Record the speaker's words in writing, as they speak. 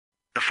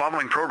The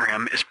following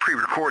program is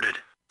pre-recorded.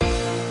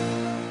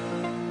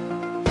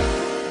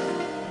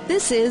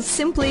 This is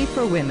Simply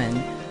for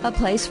Women, a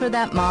place for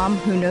that mom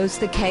who knows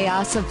the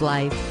chaos of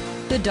life,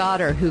 the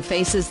daughter who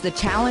faces the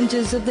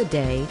challenges of the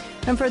day,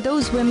 and for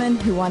those women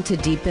who want to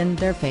deepen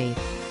their faith.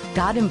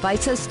 God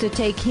invites us to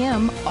take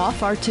Him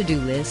off our to-do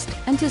list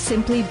and to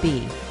simply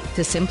be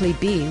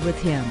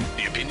with Him.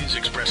 The opinions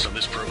expressed on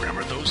this program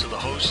are those of the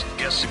hosts,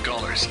 guests, and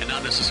callers, and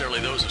not necessarily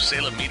those of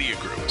Salem Media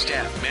Group,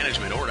 staff,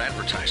 management, or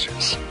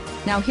advertisers.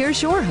 Now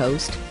here's your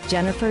host,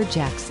 Jennifer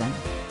Jackson.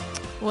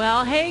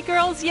 Well, hey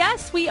girls,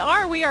 yes, we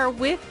are. We are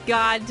with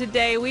God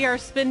today. We are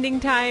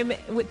spending time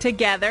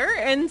together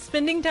and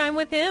spending time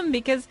with Him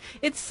because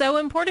it's so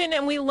important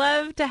and we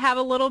love to have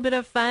a little bit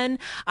of fun.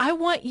 I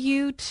want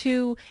you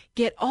to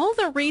get all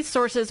the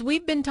resources.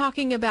 We've been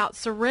talking about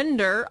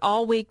surrender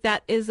all week.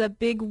 That is a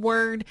big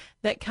word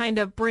that kind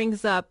of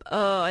brings up,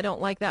 oh, I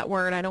don't like that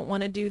word. I don't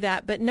want to do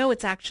that. But no,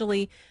 it's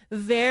actually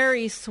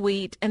very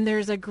sweet and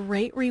there's a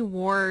great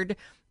reward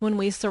when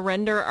we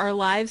surrender our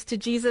lives to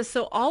Jesus.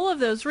 So all of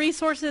those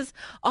resources,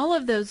 all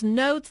of those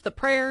notes, the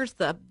prayers,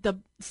 the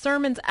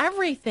sermons,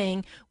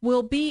 everything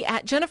will be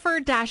at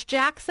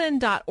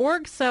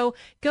jennifer-jackson.org. So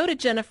go to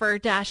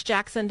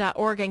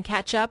jennifer-jackson.org and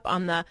catch up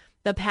on the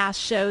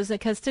past shows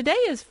because today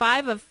is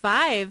 5 of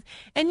 5.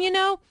 And you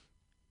know,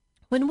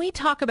 when we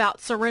talk about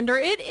surrender,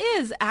 it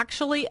is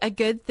actually a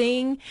good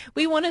thing.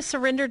 We want to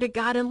surrender to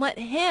God and let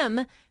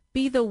Him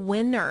be the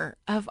winner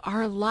of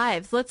our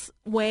lives. Let's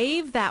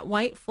wave that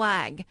white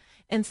flag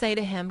and say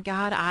to Him,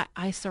 God,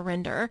 I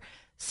surrender.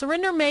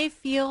 Surrender may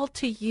feel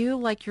to you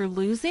like you're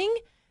losing,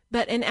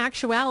 but in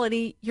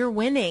actuality, you're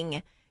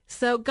winning.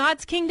 So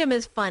God's kingdom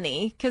is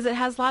funny because it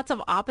has lots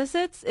of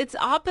opposites. It's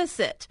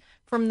opposite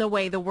from the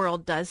way the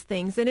world does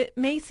things, and it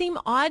may seem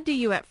odd to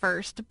you at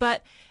first,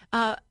 but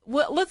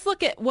let's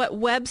look at what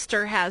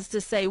Webster has to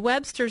say.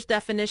 Webster's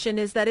definition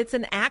is that it's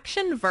an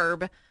action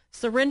verb.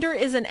 Surrender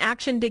is an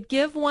action to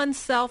give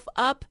oneself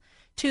up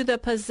to the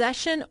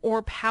possession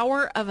or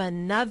power of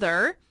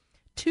another,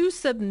 to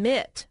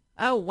submit.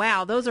 Oh,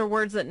 wow. Those are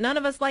words that none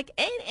of us like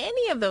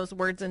any of those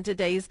words in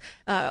today's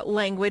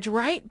language,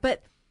 right?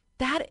 But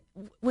that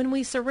when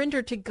we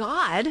surrender to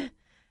God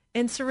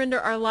and surrender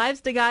our lives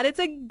to God, it's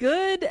a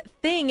good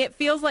thing. It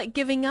feels like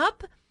giving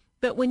up,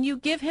 but when you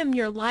give Him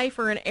your life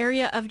or an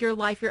area of your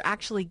life, you're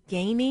actually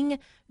gaining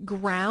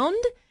ground.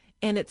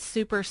 And it's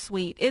super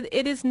sweet.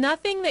 It is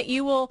nothing that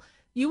you will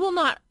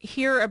not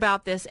hear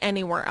about this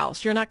anywhere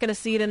else. You're not going to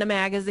see it in a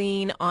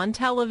magazine, on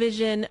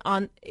television,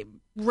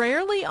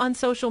 rarely on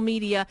social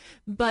media.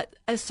 But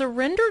a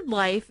surrendered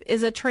life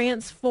is a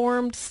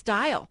transformed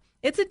style.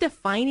 It's a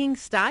defining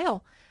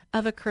style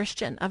of a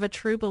Christian, of a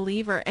true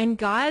believer. And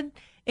God,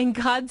 in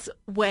God's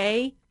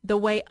way, the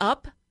way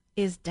up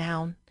is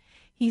down.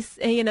 He's,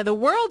 the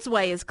world's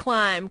way is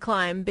climb,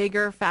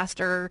 bigger,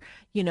 faster,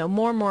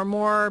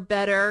 more,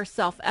 better,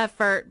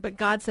 self-effort. But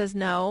God says,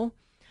 no,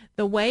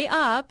 the way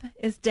up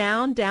is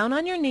down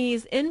on your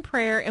knees in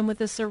prayer and with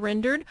a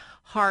surrendered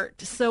heart.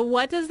 So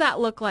what does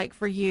that look like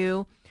for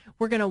you?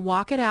 We're going to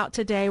walk it out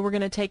today. We're going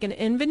to take an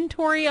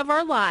inventory of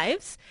our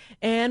lives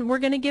and we're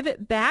going to give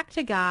it back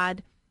to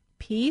God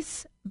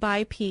piece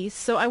by piece.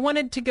 So I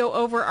wanted to go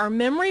over our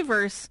memory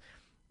verse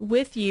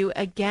with you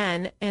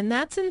again, and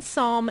that's in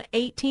Psalm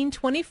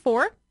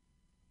 18:24,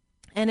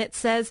 and it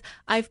says,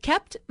 I've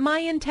kept my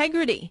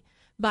integrity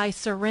by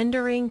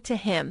surrendering to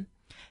Him,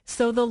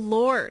 so the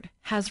Lord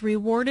has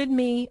rewarded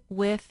me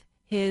with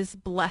His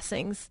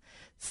blessings.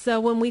 So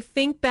when we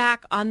think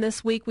back on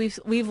this week,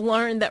 we've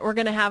learned that we're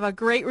going to have a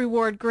great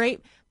reward, great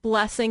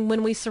blessing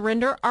when we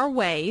surrender our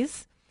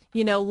ways.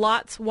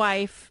 Lot's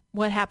wife,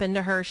 what happened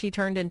to her? She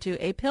turned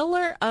into a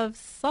pillar of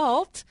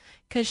salt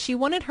because she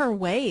wanted her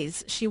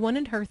ways. She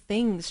wanted her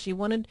things. She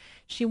wanted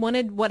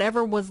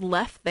whatever was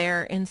left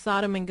there in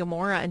Sodom and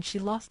Gomorrah, and she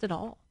lost it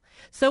all.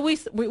 So we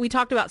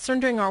talked about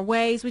surrendering our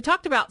ways. We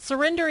talked about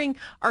surrendering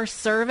our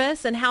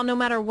service and how no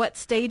matter what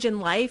stage in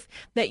life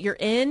that you're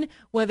in,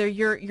 whether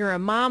you're a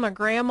mom, a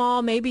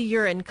grandma, maybe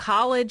you're in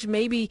college,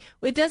 maybe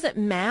it doesn't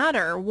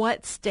matter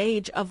what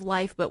stage of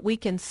life, but we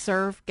can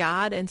serve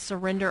God and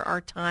surrender our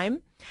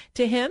time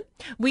to Him.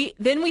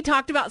 Then we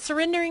talked about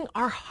surrendering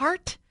our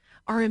heart,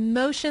 our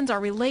emotions, our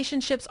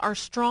relationships, our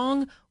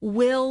strong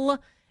will,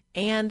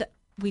 and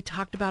we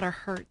talked about our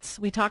hurts.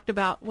 We talked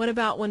about what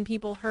about when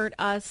people hurt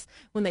us,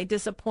 when they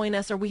disappoint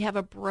us, or we have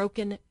a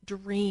broken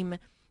dream.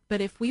 But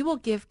if we will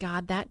give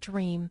God that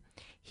dream,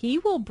 He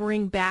will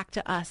bring back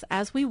to us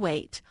as we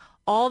wait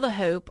all the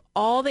hope,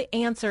 all the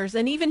answers,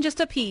 and even just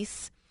a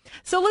peace.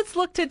 So let's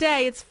look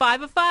today. It's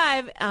 5 of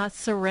 5,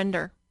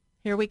 surrender.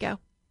 Here we go.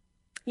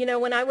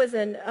 When I was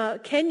in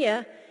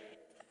Kenya,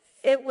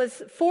 it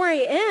was 4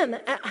 a.m.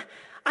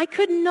 I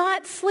could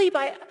not sleep.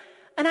 I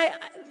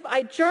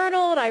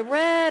journaled, I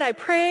read, I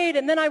prayed,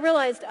 and then I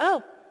realized,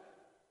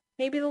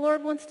 maybe the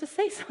Lord wants to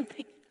say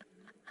something.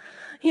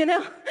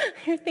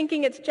 You're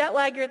thinking it's jet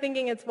lag, you're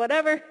thinking it's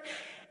whatever.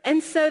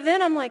 And so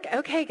then I'm like,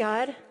 okay,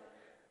 God,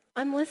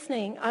 I'm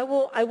listening.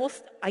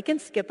 I can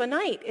skip a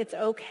night. It's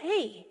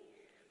okay.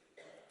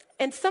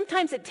 And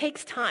sometimes it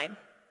takes time.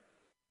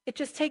 It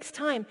just takes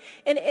time.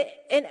 And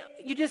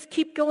you just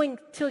keep going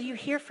till you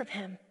hear from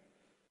him.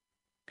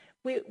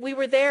 We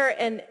were there,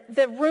 and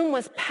the room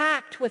was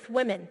packed with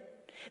women.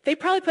 They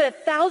probably put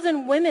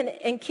 1,000 women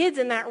and kids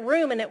in that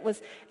room, and it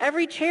was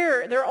every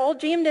chair, they're all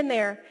jammed in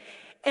there.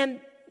 And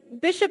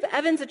Bishop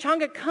Evans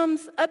Achanga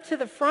comes up to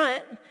the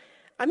front.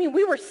 I mean,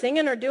 we were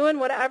singing or doing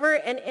whatever,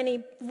 and he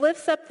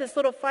lifts up this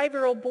little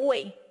 5-year-old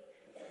boy,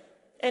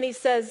 and he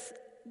says,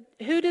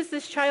 "Who does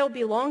this child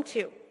belong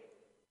to?"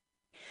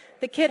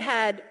 The kid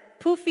had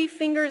poofy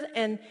fingers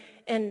and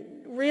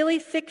really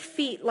thick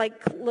feet like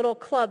little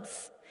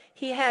clubs.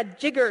 He had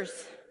jiggers.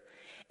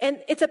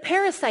 And it's a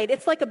parasite.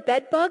 It's like a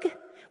bed bug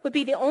would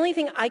be the only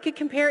thing I could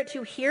compare it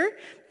to here.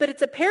 But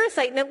it's a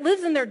parasite, and it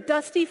lives in their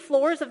dusty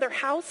floors of their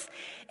house.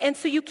 And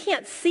so you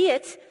can't see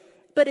it,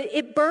 but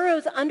it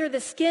burrows under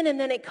the skin, and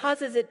then it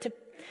causes it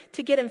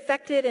to get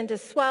infected and to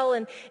swell.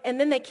 And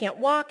then they can't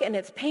walk, and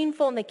it's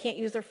painful, and they can't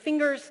use their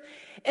fingers.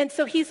 And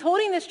so he's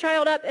holding this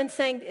child up and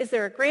saying, is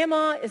there a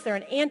grandma? Is there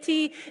an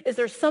auntie? Is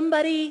there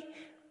somebody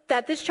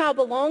that this child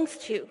belongs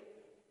to?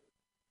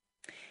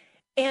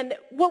 And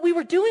what we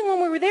were doing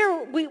when we were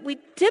there, we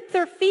dipped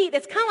their feet.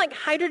 It's kind of like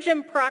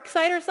hydrogen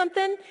peroxide or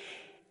something,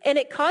 and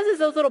it causes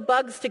those little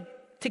bugs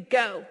to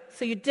go.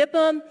 So you dip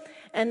them,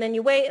 and then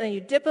you wait, and then you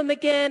dip them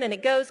again, and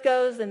it goes,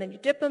 and then you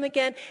dip them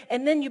again,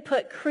 and then you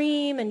put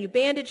cream, and you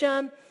bandage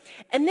them.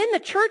 And then the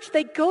church,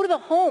 they go to the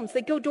homes.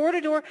 They go door to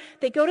door.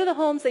 They go to the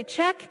homes. They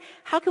check,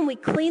 how can we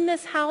clean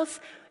this house?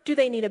 Do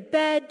they need a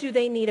bed? Do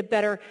they need a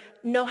better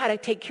know how to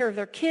take care of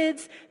their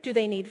kids? Do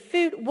they need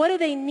food? What do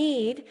they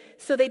need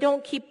so they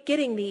don't keep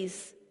getting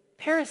these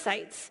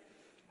parasites?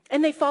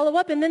 And they follow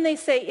up, and then they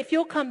say, if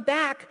you'll come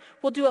back,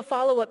 we'll do a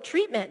follow-up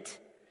treatment.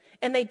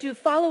 And they do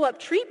follow-up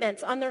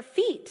treatments on their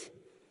feet.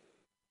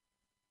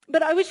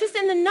 But I was just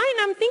in the night,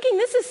 and I'm thinking,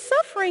 this is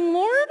suffering,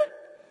 Lord.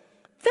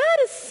 That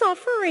is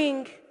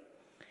suffering.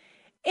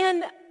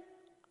 And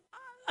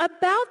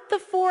about the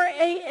 4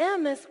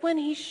 a.m. is when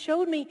he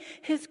showed me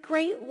his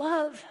great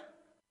love.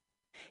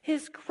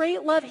 His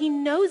great love. He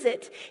knows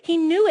it. He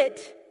knew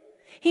it.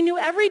 He knew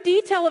every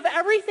detail of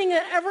everything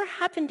that ever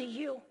happened to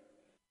you.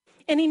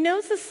 And he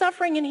knows the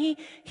suffering, and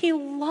he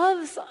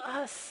loves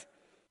us.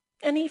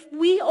 And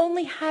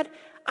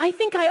I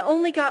think I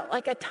only got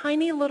like a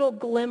tiny little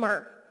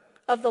glimmer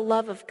of the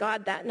love of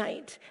God that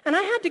night. And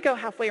I had to go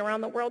halfway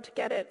around the world to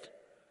get it.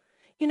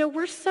 You know,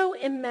 we're so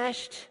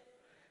enmeshed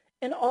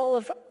in all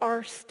of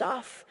our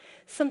stuff.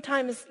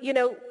 Sometimes, you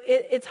know,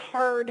 it's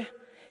hard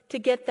to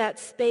get that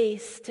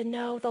space to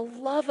know the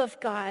love of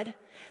God,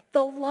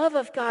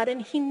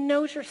 and he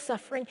knows your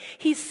suffering.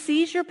 He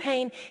sees your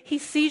pain. He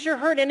sees your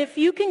hurt. And if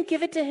you can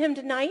give it to him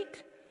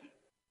tonight,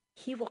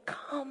 he will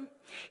come.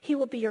 He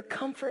will be your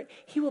comfort.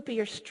 He will be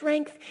your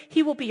strength.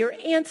 He will be your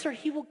answer.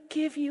 He will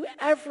give you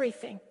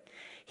everything.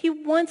 He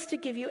wants to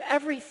give you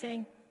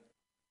everything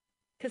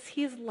because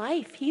he is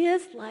life. He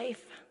is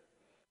life.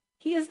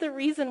 He is the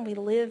reason we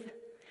live.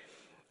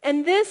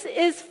 And this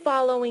is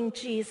following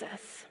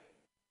Jesus.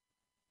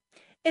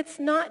 It's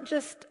not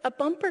just a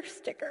bumper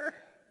sticker.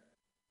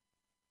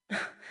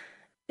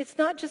 It's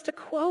not just a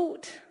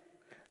quote.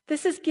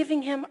 This is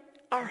giving him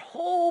our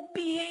whole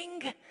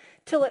being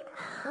till it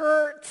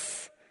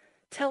hurts,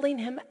 telling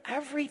him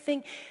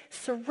everything,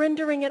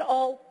 surrendering it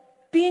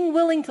all, being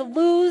willing to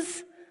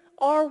lose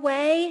our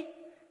way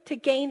to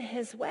gain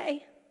his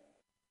way.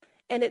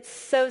 And it's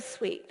so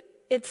sweet.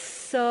 It's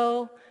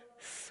so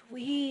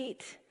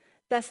sweet.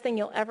 Best thing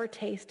you'll ever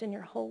taste in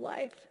your whole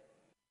life.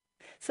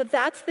 So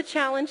that's the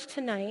challenge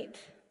tonight.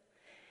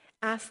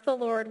 Ask the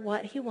Lord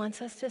what he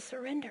wants us to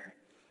surrender.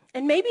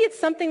 And maybe it's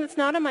something that's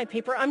not on my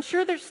paper. I'm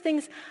sure there's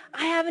things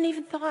I haven't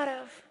even thought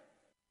of.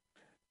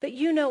 But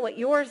you know what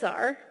yours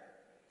are.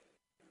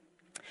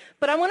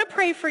 But I want to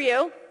pray for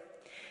you.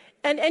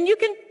 And you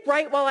can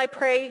write while I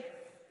pray.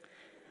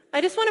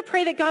 I just want to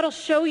pray that God will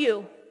show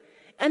you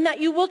and that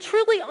you will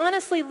truly,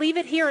 honestly leave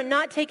it here and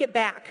not take it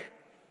back.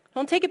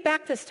 Don't take it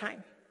back this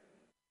time.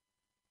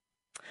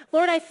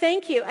 Lord, I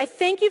thank you. I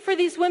thank you for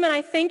these women.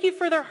 I thank you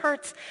for their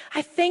hearts.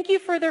 I thank you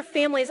for their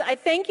families. I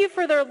thank you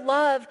for their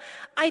love.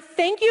 I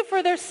thank you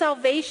for their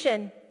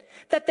salvation,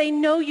 that they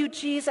know you,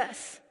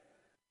 Jesus.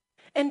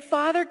 And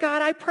Father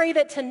God, I pray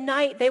that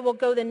tonight they will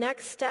go the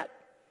next step.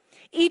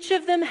 Each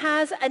of them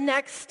has a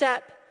next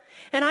step.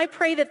 And I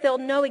pray that they'll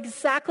know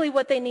exactly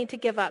what they need to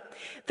give up.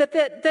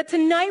 That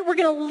tonight we're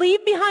going to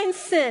leave behind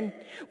sin.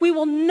 We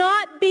will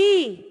not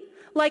be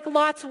like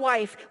Lot's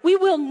wife. We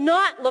will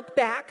not look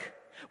back.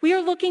 We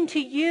are looking to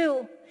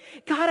you.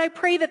 God, I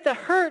pray that the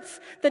hurts,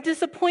 the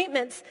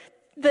disappointments,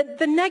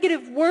 the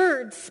negative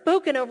words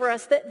spoken over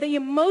us, the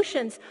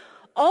emotions,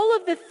 all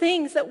of the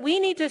things that we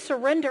need to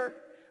surrender,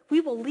 we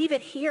will leave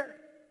it here.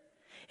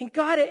 And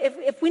God,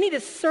 if we need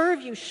to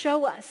serve you,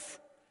 show us.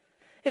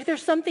 If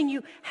there's something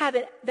you have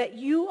that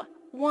you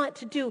want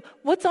to do,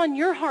 what's on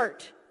your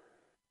heart?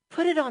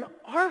 Put it on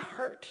our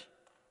heart.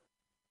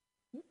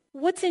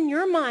 What's in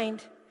your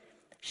mind?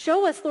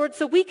 Show us, Lord,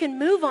 so we can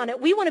move on it.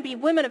 We want to be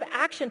women of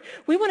action.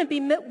 We want to be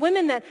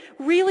women that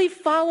really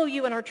follow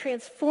you and are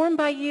transformed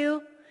by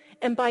you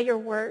and by your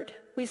word.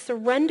 We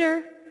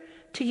surrender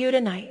to you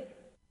tonight.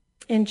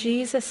 In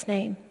Jesus'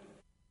 name,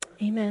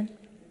 amen.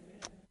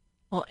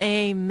 Well,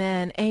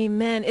 amen.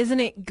 Amen. Isn't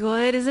it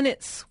good? Isn't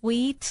it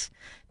sweet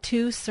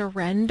to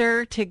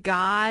surrender to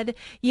God?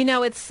 You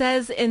know, it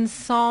says in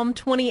Psalm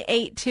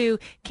 28:2,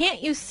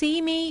 can't you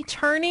see me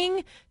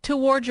turning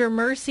toward your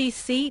mercy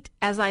seat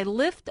as I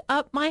lift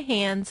up my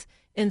hands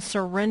in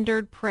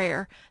surrendered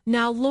prayer?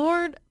 Now,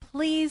 Lord,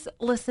 please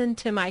listen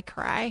to my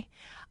cry.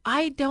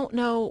 I don't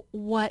know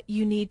what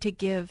you need to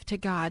give to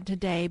God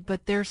today,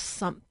 but there's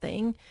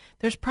something.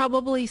 There's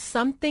probably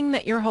something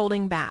that you're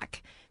holding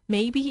back.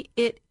 Maybe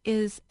it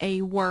is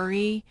a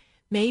worry.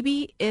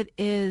 Maybe it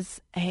is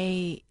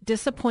a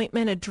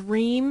disappointment, a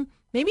dream.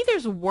 Maybe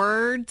there's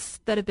words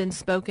that have been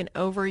spoken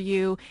over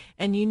you,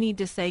 and you need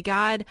to say,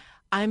 God,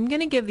 I'm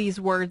going to give these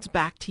words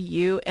back to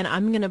you, and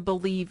I'm going to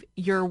believe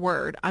your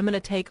word. I'm going to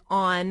take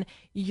on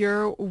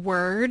your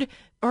word.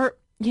 Or,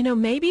 you know,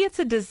 maybe it's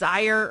a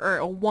desire or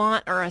a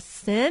want or a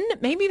sin.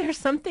 Maybe there's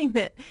something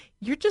that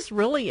you're just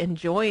really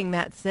enjoying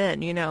that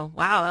sin. You know,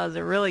 wow, that was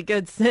a really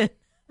good sin.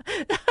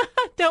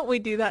 Don't we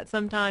do that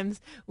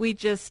sometimes? We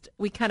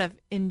kind of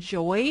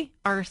enjoy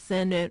our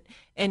sin,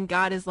 and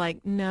God is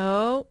like,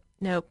 no,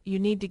 you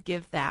need to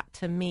give that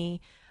to me.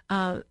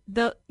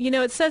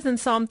 It says in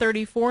Psalm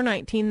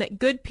 34:19 that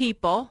good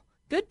people,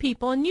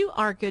 and you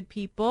are good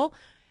people,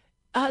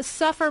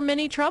 suffer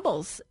many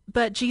troubles,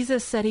 but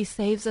Jesus said he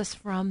saves us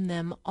from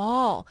them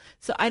all.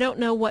 So I don't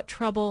know what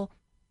trouble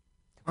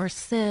or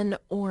sin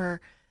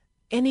or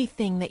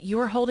anything that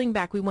you're holding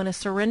back. We want to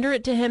surrender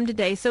it to him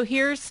today. So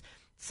here's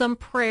some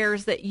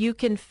prayers that you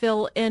can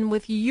fill in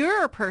with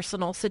your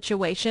personal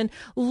situation.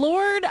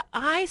 Lord,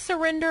 I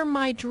surrender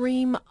my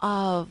dream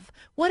of.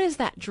 What is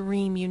that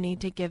dream you need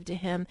to give to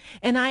him?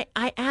 And I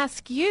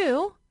ask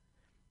you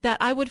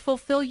that I would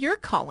fulfill your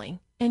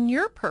calling and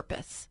your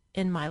purpose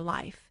in my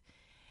life.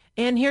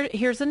 And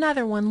here's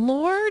another one.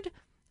 Lord,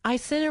 I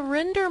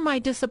surrender my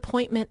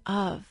disappointment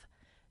of.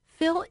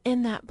 Fill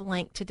in that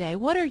blank today.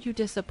 What are you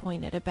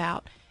disappointed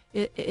about?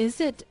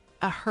 Is it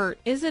a hurt?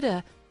 Is it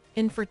a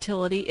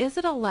infertility? Is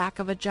it a lack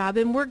of a job?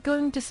 And we're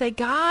going to say,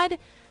 God,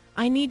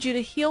 I need you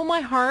to heal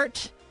my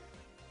heart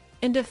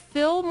and to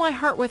fill my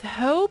heart with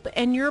hope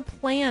and your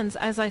plans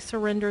as I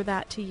surrender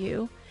that to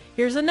you.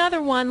 Here's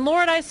another one.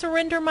 Lord, I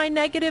surrender my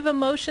negative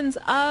emotions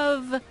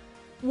of.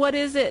 What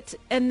is it?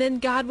 And then,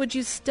 God, would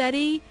you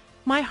steady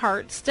my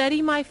heart,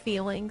 steady my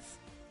feelings?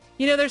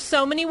 You know, there's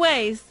so many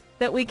ways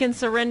that we can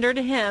surrender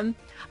to him.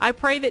 I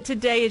pray that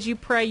today as you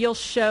pray, he'll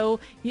show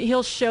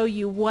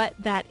you what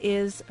that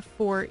is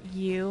for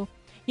you.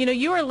 You know,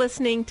 you are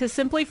listening to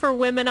Simply for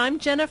Women. I'm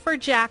Jennifer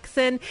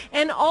Jackson,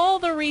 and all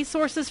the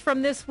resources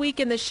from this week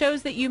and the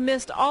shows that you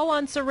missed all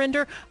on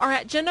surrender are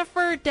at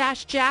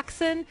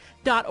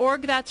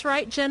jennifer-jackson.org. That's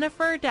right,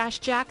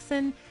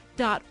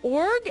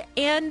 jennifer-jackson.org.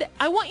 And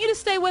I want you to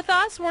stay with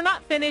us. We're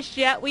not finished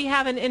yet. We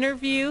have an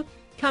interview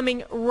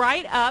coming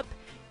right up.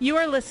 You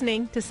are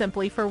listening to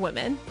Simply for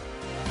Women.